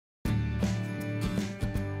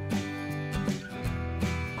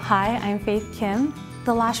Hi, I'm Faith Kim.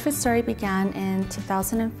 The LashFood story began in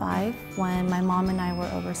 2005 when my mom and I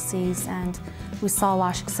were overseas and we saw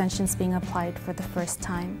lash extensions being applied for the first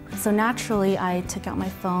time. So naturally, I took out my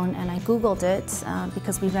phone and I Googled it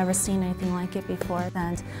because we've never seen anything like it before,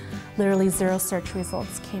 and literally 0 search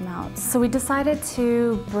results came out. So we decided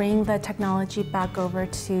to bring the technology back over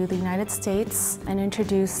to the United States and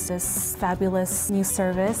introduce this fabulous new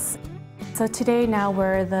service. So today now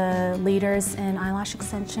we're the leaders in eyelash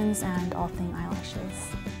extensions and all things eyelashes.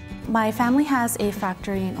 My family has a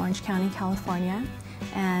factory in Orange County, California,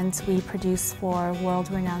 and we produce for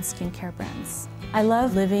world-renowned skincare brands. I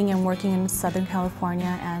love living and working in Southern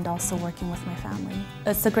California and also working with my family.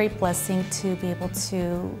 It's a great blessing to be able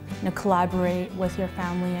to collaborate with your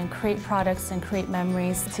family and create products and create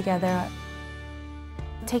memories together.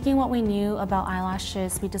 Taking what we knew about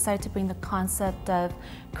eyelashes, we decided to bring the concept of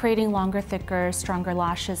creating longer, thicker, stronger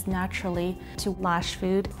lashes naturally to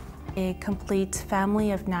LashFood, a complete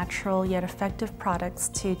family of natural yet effective products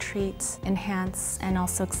to treat, enhance, and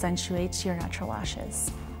also accentuate your natural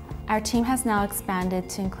lashes. Our team has now expanded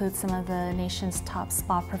to include some of the nation's top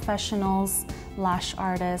spa professionals, lash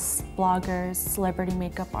artists, bloggers, celebrity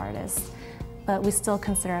makeup artists, but we still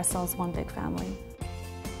consider ourselves one big family.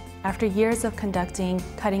 After years of conducting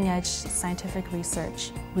cutting-edge scientific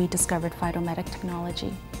research, we discovered phytometic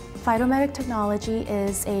technology. Phytometic technology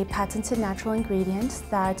is a patented natural ingredient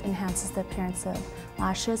that enhances the appearance of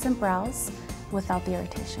lashes and brows without the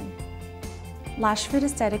irritation. LashFood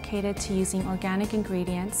is dedicated to using organic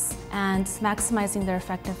ingredients and maximizing their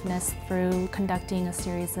effectiveness through conducting a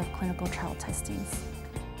series of clinical trial testings.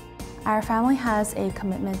 Our family has a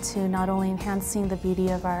commitment to not only enhancing the beauty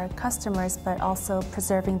of our customers, but also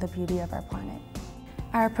preserving the beauty of our planet.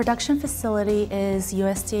 Our production facility is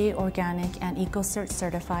USDA organic and EcoCert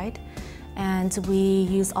certified, and we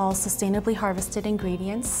use all sustainably harvested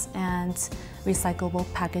ingredients and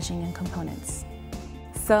recyclable packaging and components.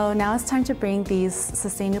 So now it's time to bring these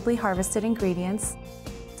sustainably harvested ingredients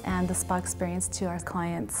and the spa experience to our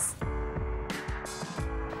clients.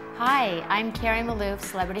 Hi, I'm Carrie Maloof,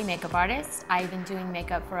 celebrity makeup artist. I've been doing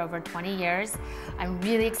makeup for over 20 years. I'm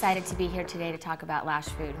really excited to be here today to talk about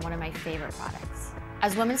LashFood, one of my favorite products.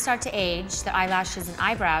 As women start to age, the eyelashes and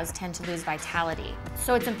eyebrows tend to lose vitality.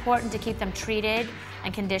 So it's important to keep them treated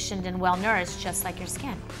and conditioned and well-nourished, just like your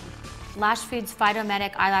skin. LashFood's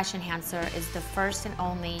Phytometic Eyelash Enhancer is the first and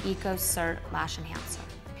only EcoCert lash enhancer.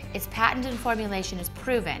 Its patented formulation is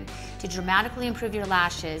proven to dramatically improve your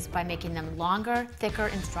lashes by making them longer, thicker,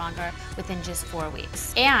 and stronger within just 4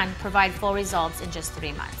 weeks, and provide full results in just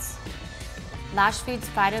 3 months. LashFood's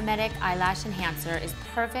Phytometic Eyelash Enhancer is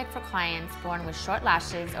perfect for clients born with short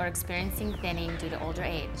lashes or experiencing thinning due to older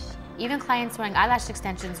age. Even clients wearing eyelash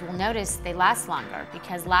extensions will notice they last longer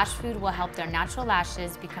because LashFood will help their natural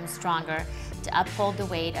lashes become stronger to uphold the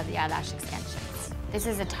weight of the eyelash extensions. This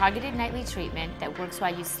is a targeted nightly treatment that works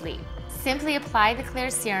while you sleep. Simply apply the clear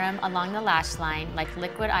serum along the lash line like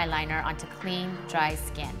liquid eyeliner onto clean, dry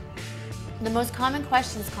skin. The most common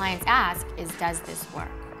questions clients ask is, does this work?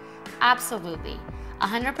 Absolutely.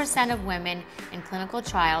 100% of women in clinical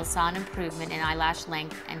trials saw an improvement in eyelash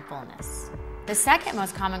length and fullness. The second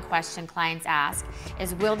most common question clients ask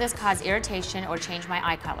is, will this cause irritation or change my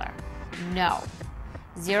eye color? No.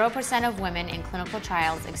 0% of women in clinical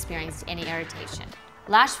trials experienced any irritation.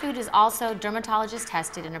 LashFood is also dermatologist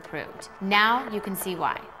tested and approved. Now you can see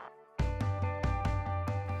why.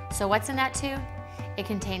 So what's in that tube? It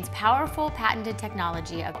contains powerful patented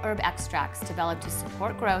technology of herb extracts developed to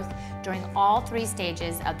support growth during all 3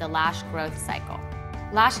 stages of the lash growth cycle.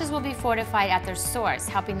 Lashes will be fortified at their source,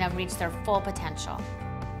 helping them reach their full potential.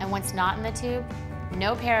 And what's not in the tube?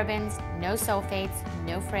 No parabens, no sulfates,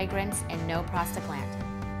 no fragrance, and no prostaglandin.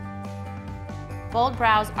 Bold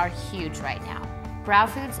brows are huge right now.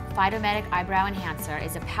 BrowFood's Phytometic Eyebrow Enhancer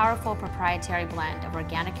is a powerful proprietary blend of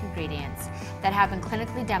organic ingredients that have been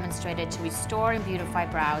clinically demonstrated to restore and beautify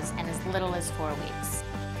brows in as little as 4 weeks.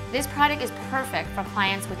 This product is perfect for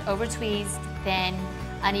clients with over-tweezed, thin,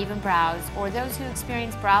 uneven brows, or those who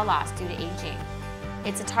experience brow loss due to aging.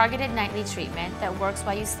 It's a targeted nightly treatment that works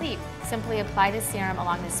while you sleep. Simply apply the serum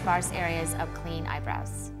along the sparse areas of clean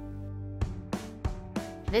eyebrows.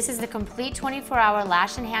 This is the complete 24-hour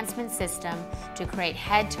lash enhancement system to create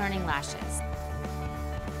head-turning lashes.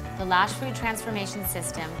 The LashFood Transformation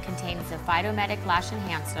System contains the Phytometic Lash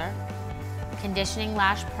Enhancer, Conditioning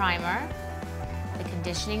Lash Primer, the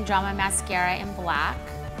Conditioning Drama Mascara in black,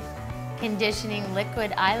 Conditioning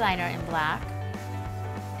Liquid Eyeliner in black,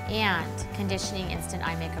 and Conditioning Instant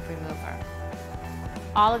Eye Makeup Remover.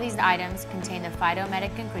 All of these items contain the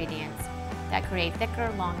phytometic ingredients that create thicker,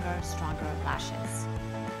 longer, stronger lashes.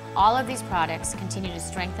 All of these products continue to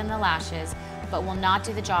strengthen the lashes, but will not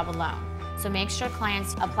do the job alone. So make sure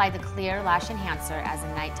clients apply the Clear Lash Enhancer as a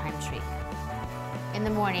nighttime treatment. In the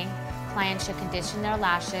morning, clients should condition their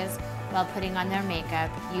lashes while putting on their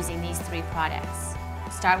makeup using these 3 products.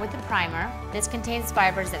 Start with the primer. This contains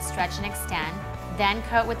fibers that stretch and extend. Then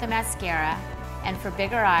coat with the mascara, and for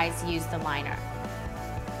bigger eyes, use the liner.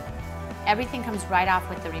 Everything comes right off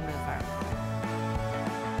with the remover.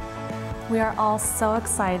 We are all so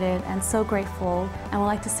excited and so grateful, and would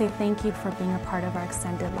like to say thank you for being a part of our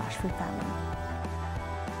extended LashFood family.